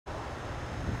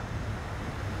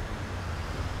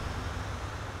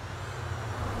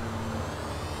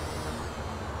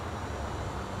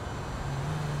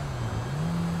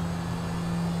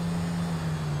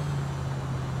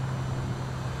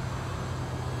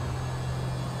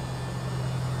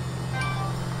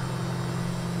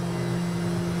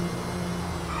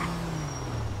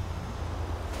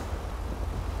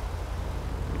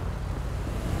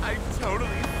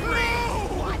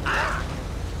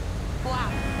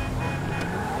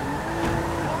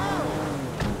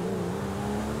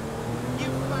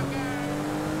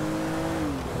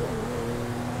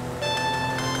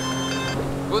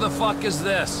Who the fuck is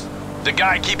this? The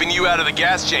guy keeping you out of the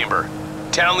gas chamber.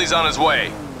 Townley's on his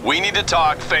way. We need to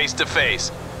talk face to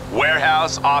face.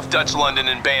 Warehouse off Dutch London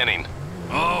and Banning.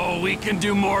 Oh, we can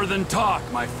do more than talk,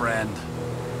 my friend.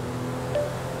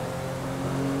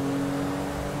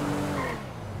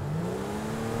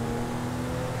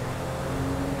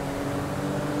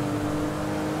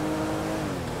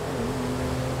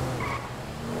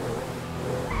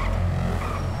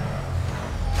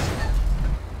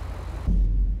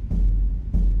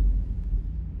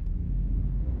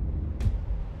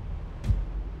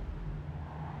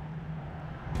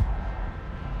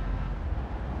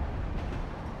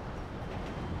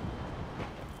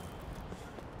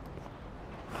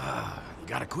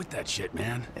 Gotta quit that shit,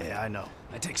 man. Yeah, I know.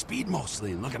 I take speed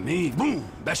mostly, and look at me. Boom!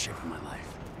 Best shape of my life.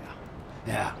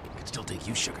 Yeah, I could still take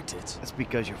you sugar tits. That's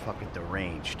because you're fucking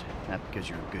deranged, not because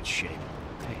you're in good shape.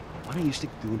 Hey, why don't you stick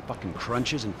to doing fucking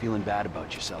crunches and feeling bad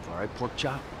about yourself, all right, pork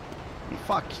chop? Hey,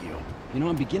 fuck you. You know,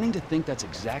 I'm beginning to think that's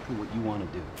exactly what you want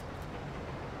to do.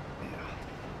 Yeah.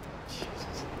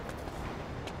 Jesus.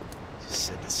 Just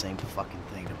said the same fucking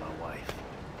thing to my wife.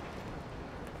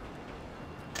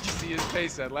 You see his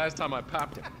face that last time I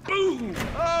popped him. Boom!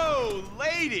 Oh,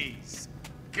 ladies!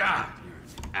 God, you're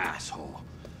an asshole.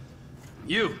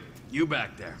 You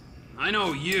back there. I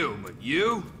know you, but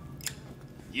you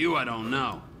I don't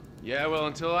know. Yeah, well,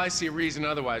 until I see reason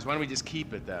otherwise, why don't we just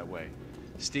keep it that way?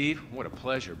 Steve, what a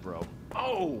pleasure, bro.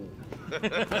 Oh!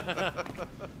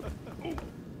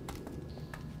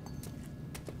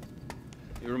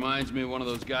 He reminds me of one of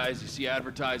those guys you see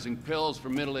advertising pills for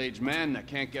middle-aged men that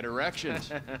can't get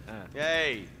erections.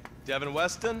 Hey, Devin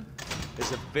Weston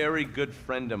is a very good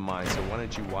friend of mine, so why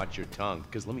don't you watch your tongue?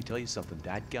 Because let me tell you something,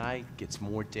 that guy gets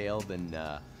more tail than,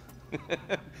 than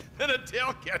a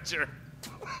tail catcher.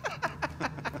 I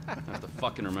have to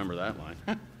fucking remember that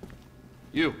line.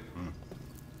 You,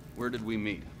 where did we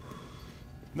meet?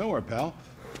 Nowhere, pal.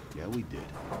 Yeah, we did.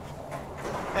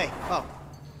 Hey, oh,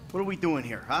 what are we doing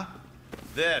here, huh?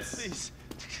 This. Please,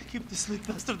 keep this sleep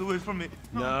bastard away from me.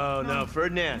 No,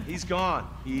 Ferdinand, he's gone.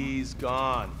 He's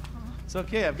gone. It's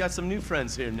okay, I've got some new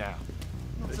friends here now.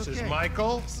 This is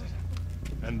Michael,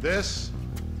 and this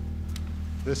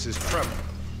is Trevor.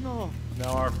 No.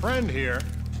 Now, our friend here,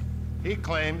 he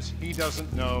claims he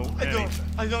doesn't know anything.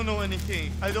 I don't know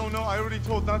anything. I don't know. I already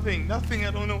told nothing. Nothing.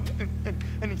 I don't know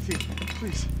anything.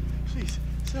 Please,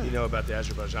 sir. You know about the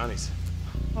Azerbaijanis.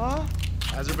 Huh?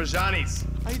 Azerbaijanis.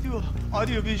 I do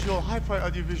audiovisual, high-price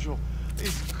audiovisual.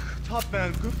 It's top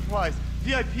man, good price,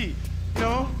 VIP.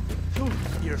 No?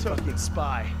 You're a fucking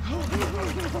spy.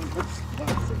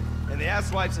 And the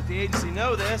asswipes at the agency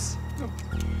know this.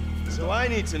 So I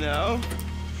need to know,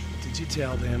 what did you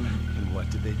tell them, and what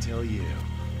did they tell you?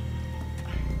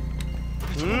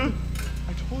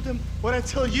 I told them what I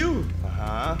tell you.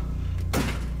 Uh-huh.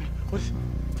 What is...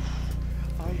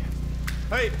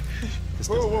 Hey!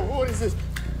 Whoa, what is this?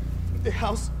 The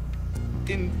house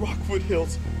in Rockwood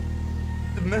Hills.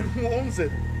 The man who owns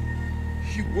it.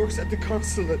 He works at the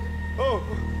consulate. Oh,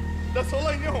 that's all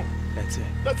I know. That's it.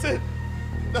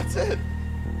 That's it.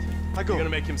 I go. You're gonna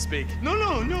make him speak. No.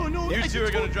 You two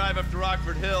are gonna drive up to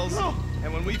Rockford Hills. No.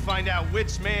 And when we find out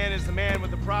which man is the man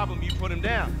with the problem, you put him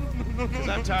down. No. Because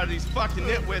I'm tired of these fucking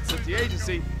nitwits at the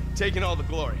agency taking all the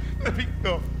glory. Let me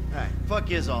go. Hey,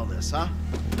 fuck is all this, huh?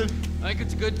 I think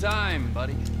it's a good time,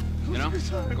 buddy. You know,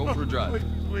 go for a drive.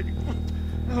 Wait.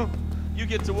 No. You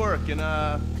get to work, and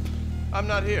I'm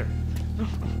not here.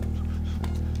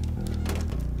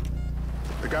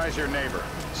 The guy's your neighbor.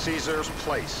 Caesar's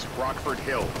Place, Rockford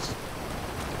Hills.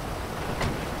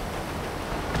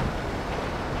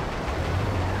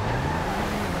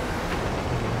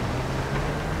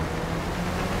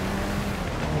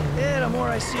 Yeah, the more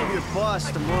I see of your boss,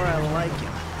 the more I like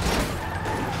him.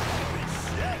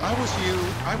 If I was you,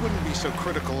 I wouldn't be so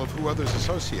critical of who others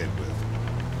associate with.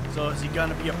 So is he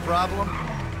gonna be a problem?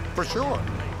 For sure.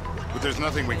 But there's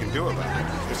nothing we can do about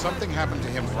it. If something happened to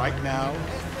him right now,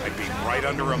 I'd be right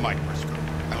under a microscope.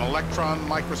 An electron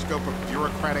microscope of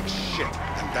bureaucratic shit.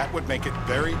 And that would make it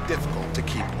very difficult to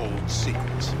keep old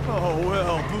secrets. Oh,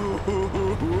 well,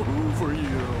 boo-hoo-hoo-hoo for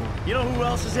you. You know who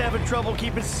else is having trouble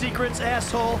keeping secrets,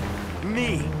 asshole?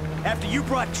 Me. After you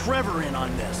brought Trevor in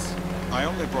on this. I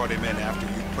only brought him in after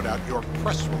you put out your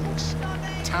press release.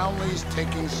 Townley's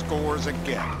taking scores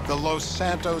again. The Los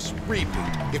Santos repeat.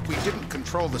 If we didn't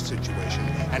control the situation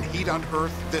and he'd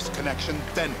unearthed this connection,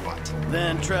 then what?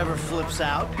 Then Trevor flips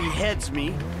out, beheads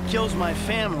me, kills my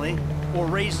family, or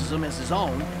raises them as his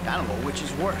own. I don't know which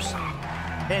is worse.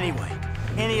 Anyway,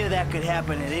 any of that could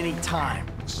happen at any time.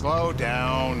 Slow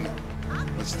down.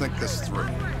 Let's think this through.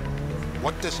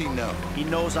 What does he know? He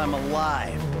knows I'm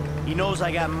alive. He knows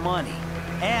I got money.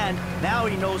 And now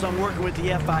he knows I'm working with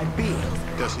the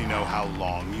FIB. Does he know how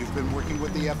long you've been working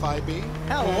with the FIB?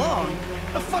 How long?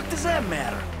 The fuck does that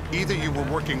matter? Either you were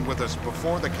working with us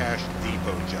before the Cash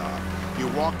Depot job, you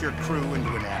walked your crew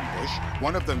into an ambush,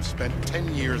 one of them spent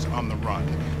 10 years on the run,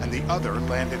 and the other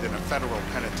landed in a federal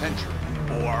penitentiary.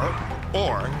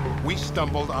 Or we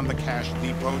stumbled on the Cash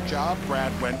Depot job,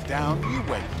 Brad went down, you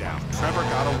went down. Trevor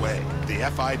got away. The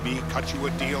FIB cut you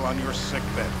a deal on your sick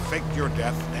bed, faked your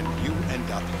death, and you end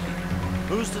up here.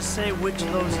 Who's to say which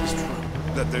of those is true?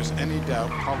 That there's any doubt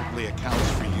probably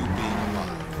accounts for you being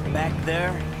alive. Back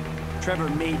there, Trevor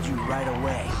made you right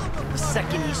away. The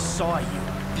second he saw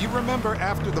you. You remember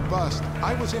after the bust,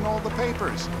 I was in all the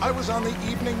papers. I was on the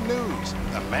evening news.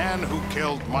 The man who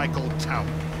killed Michael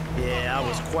Townley. Yeah, I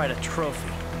was quite a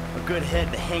trophy. A good head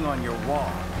to hang on your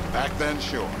wall. Back then,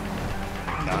 sure.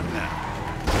 Not now.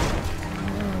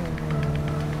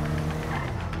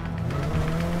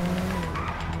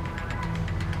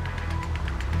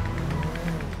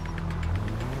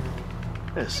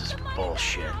 This is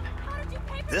bullshit.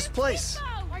 This place?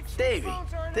 Davey,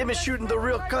 they've been shooting the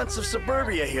real cunts of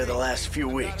suburbia here the last few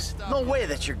weeks. No way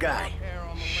that's your guy.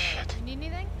 Shit. You need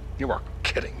anything? You are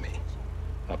kidding me.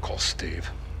 I'll call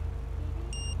Steve.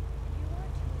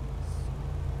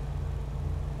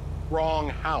 Wrong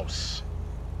house.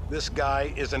 This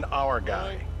guy isn't our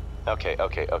guy. Okay.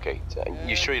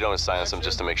 You sure you don't silence him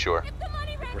just to make sure?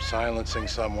 If we're silencing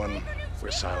someone,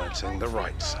 we're silencing the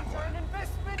right someone.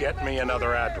 Get me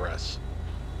another address.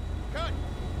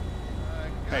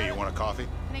 Hey, you want a coffee?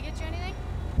 Can I get you anything?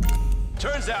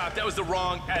 Turns out that was the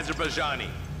wrong Azerbaijani.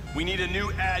 We need a new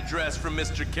address from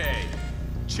Mr. K.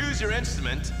 Choose your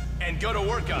instrument and go to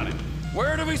work on it.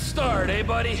 Where do we start, eh,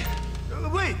 buddy?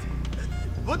 Wait!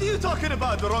 What are you talking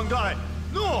about, the wrong guy?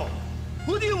 No!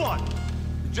 Who do you want?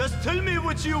 Just tell me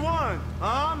what you want.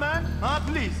 Huh, man? Huh,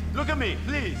 please. Look at me,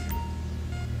 please.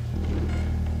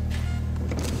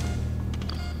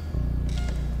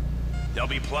 There'll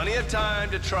be plenty of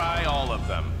time to try all of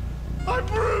them. I'm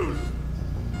bruised!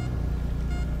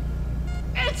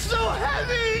 It's so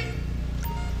heavy!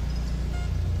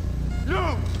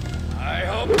 Look! I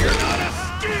hope you're not a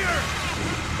skier!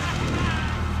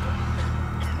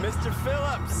 Mr.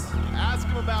 Phillips, ask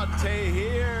him about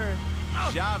Tahir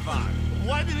Javan.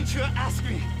 Why didn't you ask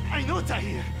me? I know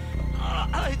Tahir.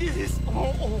 I did his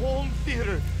home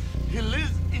theater. He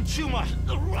lives in Chumash,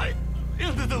 right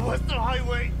into the Western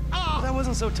Highway. That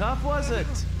wasn't so tough, was it?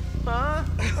 Huh?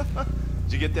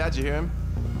 Did you get that? Did you hear him?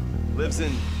 Lives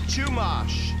in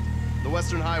Chumash, the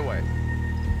Western Highway.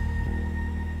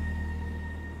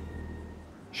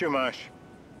 Shumash,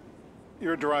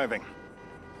 you're driving.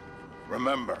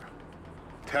 Remember,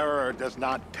 terror does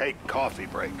not take coffee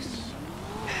breaks.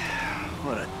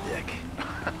 What a dick.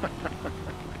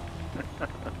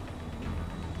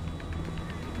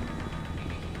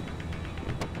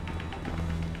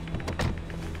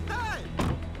 Hey!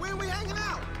 Where are we hanging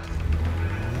out?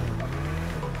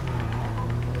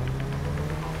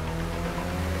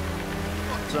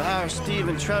 So how are Steve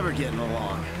and Trevor getting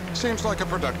along? Seems like a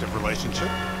productive relationship.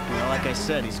 Well, like I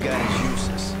said, he's got his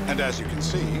uses. And as you can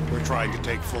see, we're trying to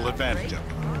take full advantage of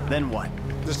it. Then what?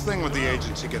 This thing with the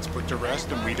agency gets put to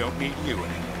rest and we don't need you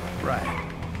anymore. Right.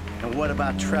 And what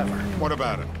about Trevor? What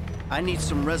about him? I need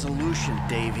some resolution,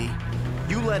 Davey.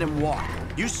 You let him walk.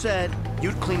 You said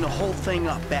you'd clean the whole thing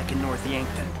up back in North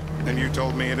Yankton. And you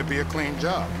told me it'd be a clean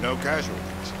job, no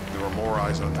casualties. There were more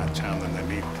eyes on that town than there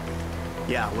needed to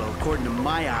be. Yeah, well, according to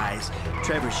my eyes,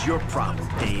 Trevor's your problem,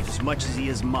 Dave, as much as he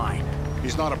is mine.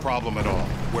 He's not a problem at all.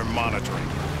 We're monitoring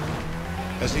him.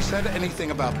 Has he said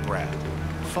anything about Brad?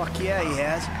 Fuck yeah, he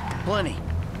has. Plenty.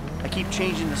 I keep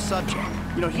changing the subject.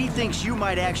 You know, he thinks you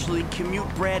might actually commute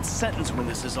Brad's sentence when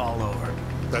this is all over.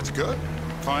 That's good.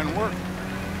 Fine work.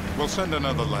 We'll send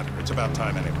another letter. It's about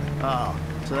time anyway. Oh,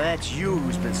 so that's you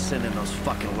who's been sending those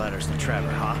fucking letters to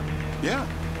Trevor, huh? Yeah.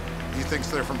 He thinks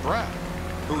they're from Brad,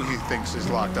 who he thinks is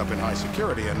locked up in high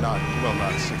security and not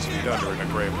 6 feet under in a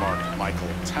grave marked Michael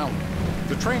Townley.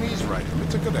 The trainees write him.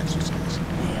 It's a good exercise.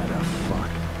 Yeah, the fuck.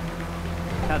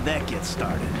 How'd that get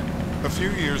started? A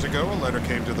few years ago, a letter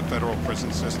came to the federal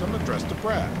prison system addressed to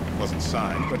Brad. It wasn't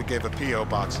signed, but it gave a P.O.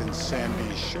 box in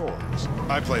Sandy Shores.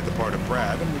 I played the part of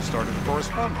Brad, and we started a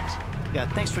correspondence. Yeah,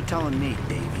 thanks for telling me,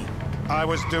 Davey. I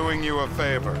was doing you a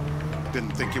favor.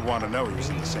 Didn't think you want to know he was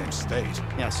in the same state.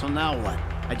 Yeah, so now what?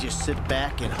 I just sit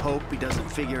back and hope he doesn't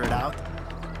figure it out?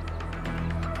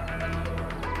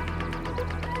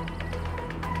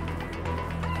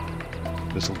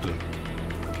 This'll do.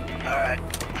 All right.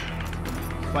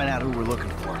 Find out who we're looking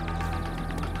for.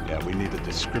 Yeah, we need a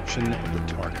description of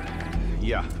the target.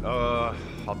 Yeah,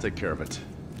 I'll take care of it.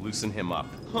 Loosen him up.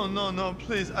 Oh, no,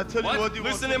 please. I tell What? you what you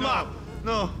Loosen want to him know. up.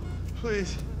 No,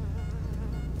 please.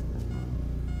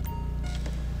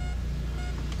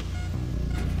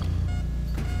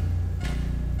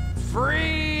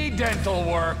 Free dental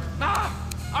work.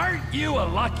 Ah, aren't you a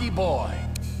lucky boy?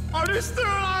 Are they still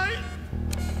alive?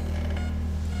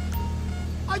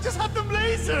 I just had them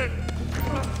lasered.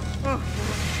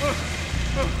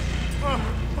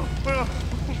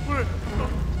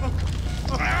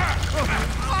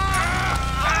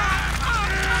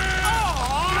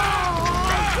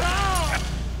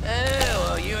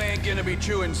 Well, you ain't gonna be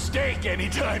chewing steak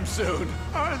anytime soon.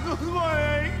 I just want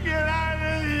to get out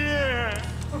of here.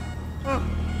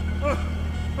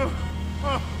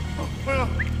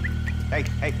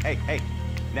 Hey.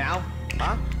 Now?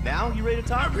 Huh? Now? You ready to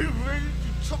talk? I've been ready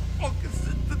to talk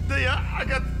since the day I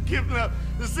got kidnapped.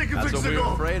 The second That's weeks what we ago.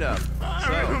 were afraid of. So,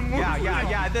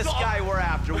 yeah, this guy we're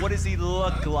after, what does he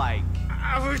look like?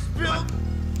 I was built.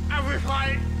 I was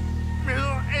like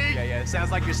middle-aged. Yeah, it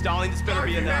sounds like you're stalling. This better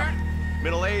be enough.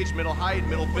 Middle age, middle height,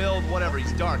 middle build, whatever.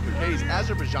 He's dark, okay? He's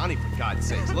Azerbaijani, for God's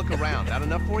sakes. Look around. That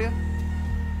enough for you?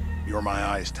 You're my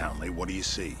eyes, Townley. What do you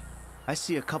see? I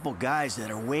see a couple guys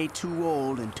that are way too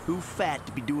old and too fat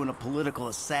to be doing a political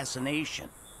assassination.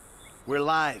 We're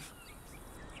live.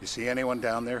 You see anyone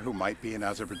down there who might be an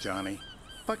Azerbaijani?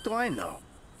 Fuck do I know?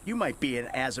 You might be an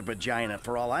Azerbaijani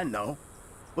for all I know.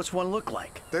 What's one look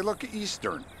like? They look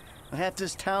Eastern. Half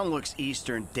this town looks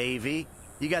Eastern, Davy.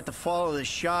 You got the fall of the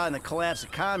Shah and the collapse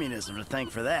of communism to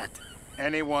thank for that.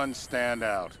 Anyone stand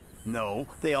out? No,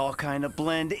 they all kind of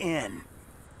blend in.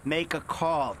 Make a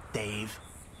call, Dave.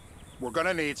 We're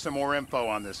gonna need some more info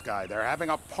on this guy. They're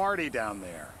having a party down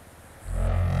there.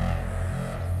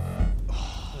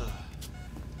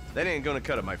 That ain't gonna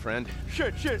cut it, my friend.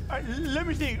 Shit. Let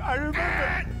me think. I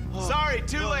remember. Sorry,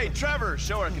 too late. Trevor,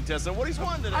 show our contestant what he's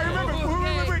won today.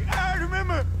 I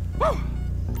remember.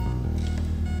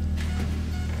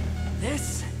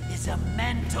 This is a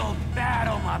mental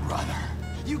battle, my brother.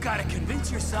 You gotta convince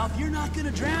yourself you're not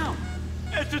gonna drown.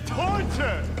 It's a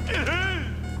torture. It is.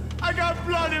 I got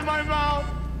blood in my mouth.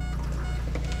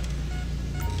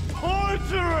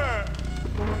 Torturer.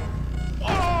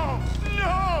 Oh,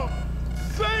 no.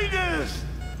 Sadist.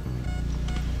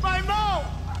 My mouth.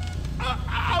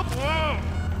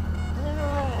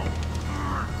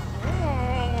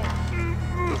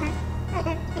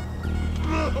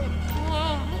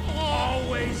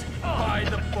 Always by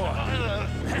the book.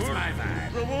 That's my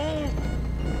vibe.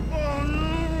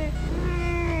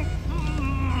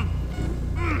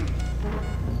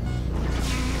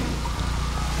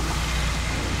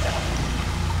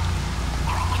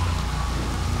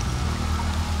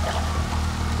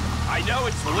 I know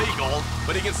it's legal,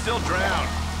 but he can still drown.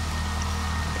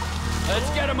 Let's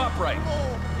get him upright.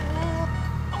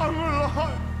 I'm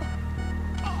alive.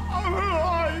 I'm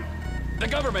alive. The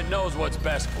government knows what's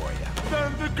best for you.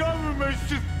 Then the government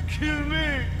should kill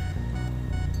me.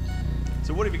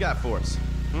 So what have you got for us?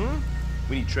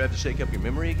 We need Trev to shake up your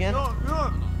memory again? No.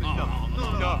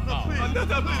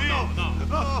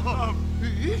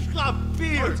 He's got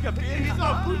beard. Oh, he's got beard? He's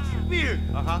got Gucci beard.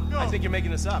 Uh-huh. No. I think you're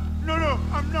making this up. No,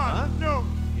 I'm not. Huh? No.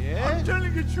 Yeah? I'm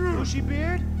telling the truth. Bushy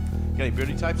beard? Got any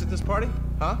beardy types at this party?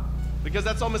 Huh? Because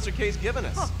that's all Mr. K's given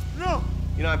us. No.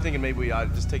 You know, I'm thinking maybe we ought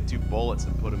to just take 2 bullets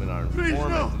and put them in our Please,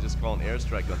 informant no. and just call an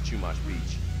airstrike on Chumash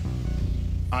Beach.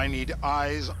 I need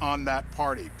eyes on that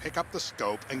party. Pick up the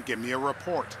scope and give me a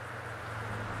report.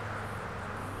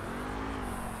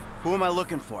 Who am I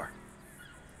looking for?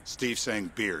 Steve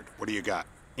saying beard. What do you got?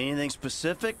 Anything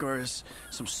specific, or is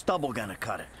some stubble gonna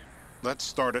cut it? Let's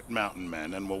start at Mountain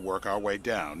Men, and we'll work our way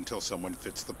down until someone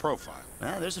fits the profile.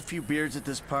 There's a few beards at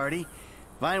this party.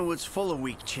 Vinewood's full of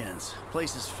weak chins.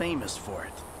 Place is famous for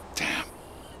it. Damn.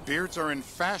 Beards are in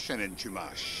fashion in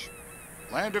Chumash.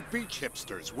 Land of beach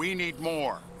hipsters. We need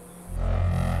more.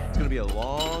 It's gonna be a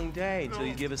long day until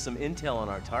you give us some intel on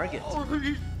our target. Oh,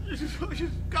 he's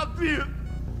got beard.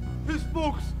 He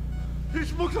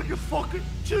smokes like a fucking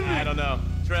chimney. I don't know.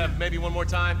 Trev, maybe one more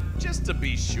time? Just to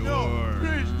be sure. No,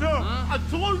 please, no. I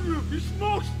told you, he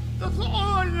smokes. That's all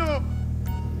I know.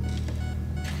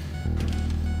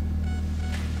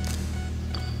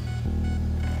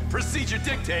 Procedure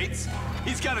dictates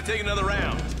he's got to take another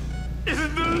round.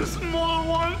 Isn't there a smaller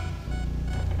one?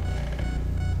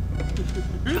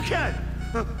 You can.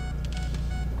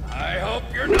 I hope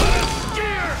you're not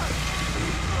scared!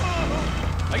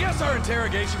 I guess our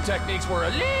interrogation techniques were a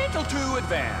little too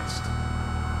advanced.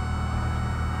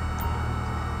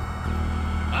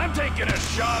 I'm taking a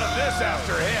shot of this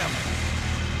after him.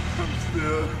 I'm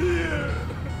still here.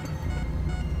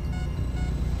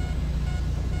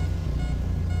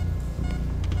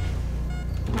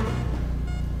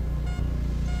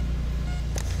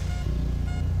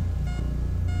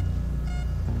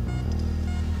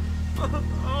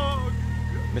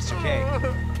 Mr. K.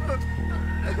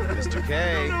 Mr. K.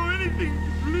 I don't know anything,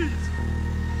 please.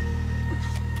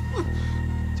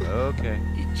 It's okay.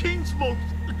 He chain smokes.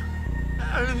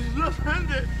 And he's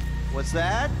left-handed. What's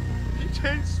that? He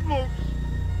chain smokes.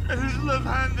 And he's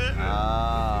left-handed.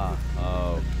 Ah,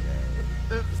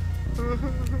 okay.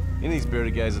 Any of these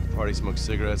bearded guys at the party smoke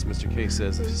cigarettes. Mr. K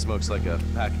says he smokes like a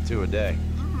pack of 2 a day.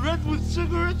 Redwood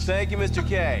cigarettes? Thank you, Mr.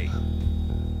 K.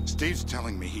 Steve's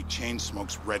telling me he chain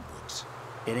smokes redwoods.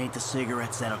 It ain't the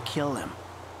cigarettes that'll kill him.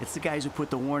 It's the guys who put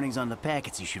the warnings on the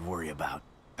packets you should worry about.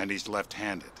 And he's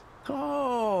left-handed.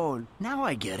 Oh, now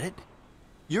I get it.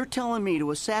 You're telling me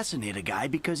to assassinate a guy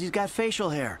because he's got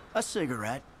facial hair, a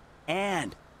cigarette,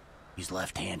 and he's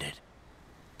left-handed.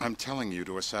 I'm telling you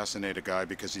to assassinate a guy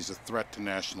because he's a threat to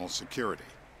national security.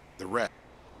 The Red.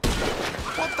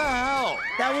 What the hell?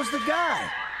 That was the guy.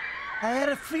 I had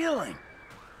a feeling.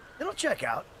 It'll check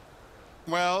out.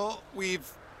 Well,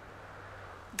 we've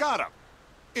got him.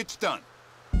 It's done.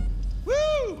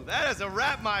 Woo! That is a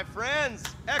wrap, my friends.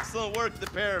 Excellent work, the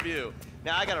pair of you.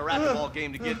 Now, I got a racquetball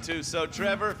game to get to, so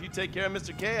Trevor, if you take care of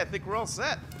Mr. K, I think we're all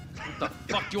set. What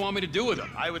the fuck do you want me to do with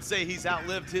him? I would say he's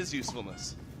outlived his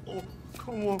usefulness. Oh,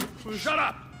 come on, please. Shut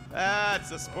up! That's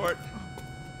a sport.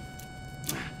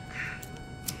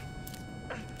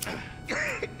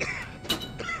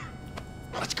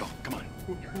 Let's go, come on.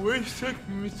 Where you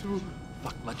taking me to?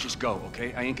 Fuck, let's just go,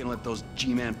 okay? I ain't gonna let those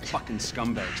G-Man fucking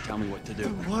scumbags tell me what to do.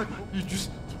 What? You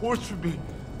just tortured me.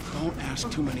 Don't ask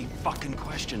too many fucking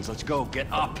questions. Let's go, get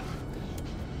up.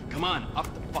 Come on, up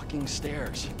the fucking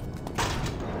stairs.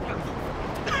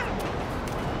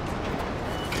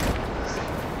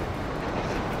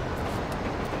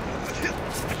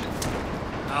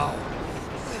 Oh,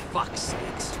 fuck's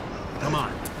sakes. Come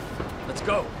on, let's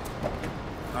go.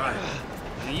 All right,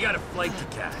 now you got a flight to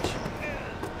catch,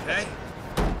 okay?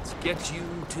 Let's get you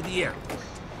to the airport.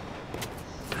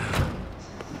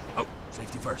 Oh,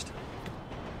 safety first.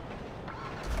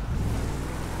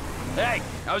 Hey,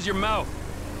 how's your mouth?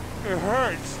 It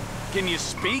hurts. Can you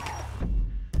speak?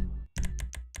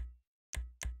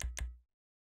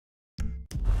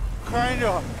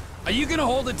 Kinda. Are you gonna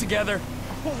hold it together?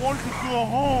 I want to go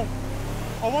home.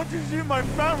 I want to see my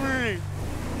family.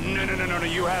 No,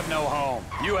 you have no home.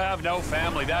 You have no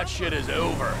family. That shit is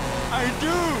over. I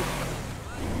do.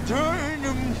 They're in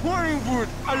the morning wood.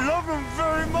 I love them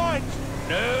very much.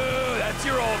 No, that's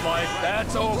your old life.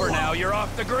 That's over now. You're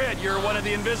off the grid. You're one of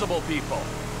the invisible people.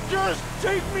 Just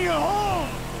take me home.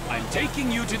 I'm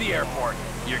taking you to the airport.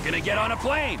 You're gonna get on a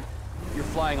plane. You're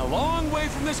flying a long way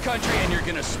from this country and you're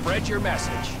gonna spread your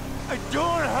message. I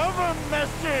don't have a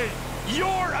message. You're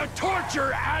a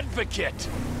torture advocate.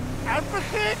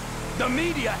 Advocate? The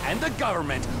media and the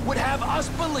government would have us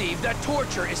believe that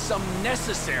torture is some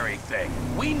necessary thing.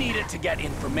 We need it to get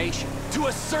information, to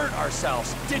assert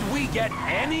ourselves. Did we get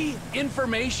any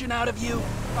information out of you?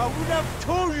 I would have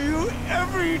told you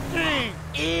everything.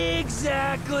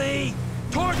 Exactly.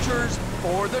 Torture's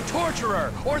for the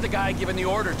torturer, or the guy giving the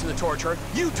order to the torturer.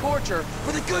 You torture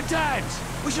for the good times.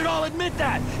 We should all admit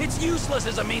that. It's useless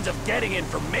as a means of getting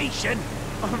information.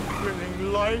 I'm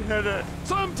feeling lightheaded.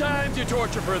 Sometimes you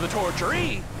torture for the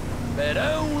torturee, but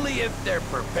only if they're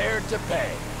prepared to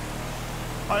pay.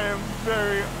 I am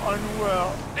very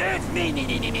unwell. It's me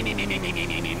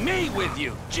with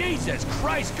you. Jesus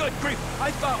Christ, good grief. I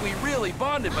thought we really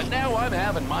bonded, but now I'm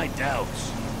having my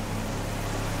doubts.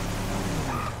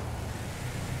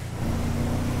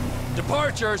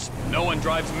 Departures. No one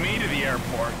drives me to the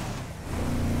airport.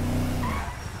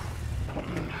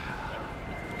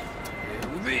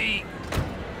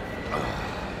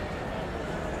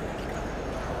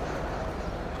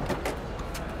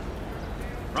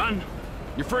 Run.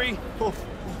 You're free. Oh,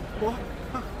 what?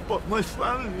 But my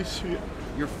family's here.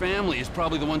 Your family is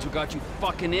probably the ones who got you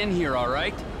fucking in here, all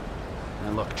right?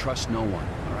 Now look, trust no one,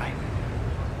 all right?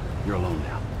 You're alone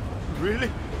now. Really?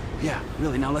 Yeah,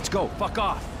 really. Now let's go. Fuck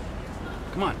off.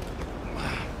 Come on.